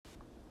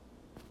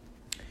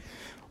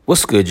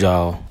What's good,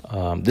 y'all?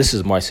 This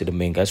is Marcy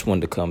Domingue. I just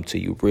wanted to come to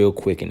you real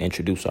quick and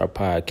introduce our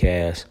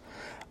podcast.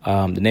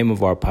 The name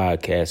of our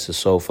podcast is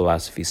Soul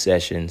Philosophy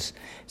Sessions.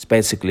 It's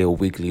basically a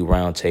weekly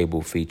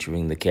roundtable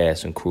featuring the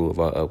cast and crew of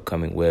our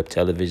upcoming web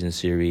television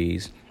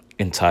series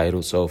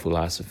entitled Soul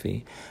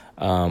Philosophy.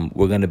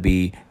 We're going to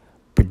be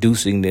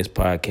producing this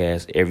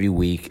podcast every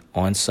week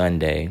on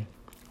Sunday,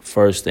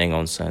 first thing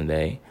on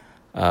Sunday.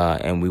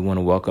 And we want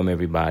to welcome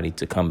everybody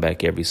to come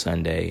back every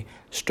Sunday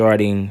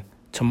starting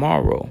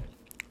tomorrow,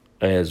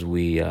 as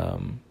we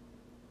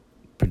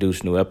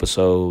produce new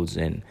episodes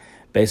and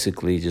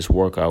basically just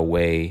work our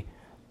way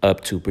up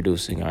to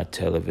producing our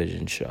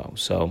television show.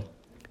 So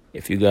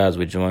if you guys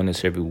would join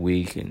us every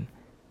week and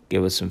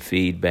give us some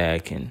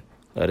feedback and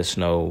let us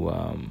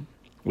know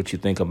what you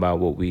think about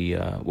what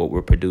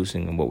we're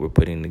producing and what we're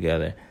putting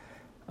together,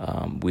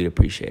 we'd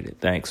appreciate it.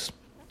 Thanks.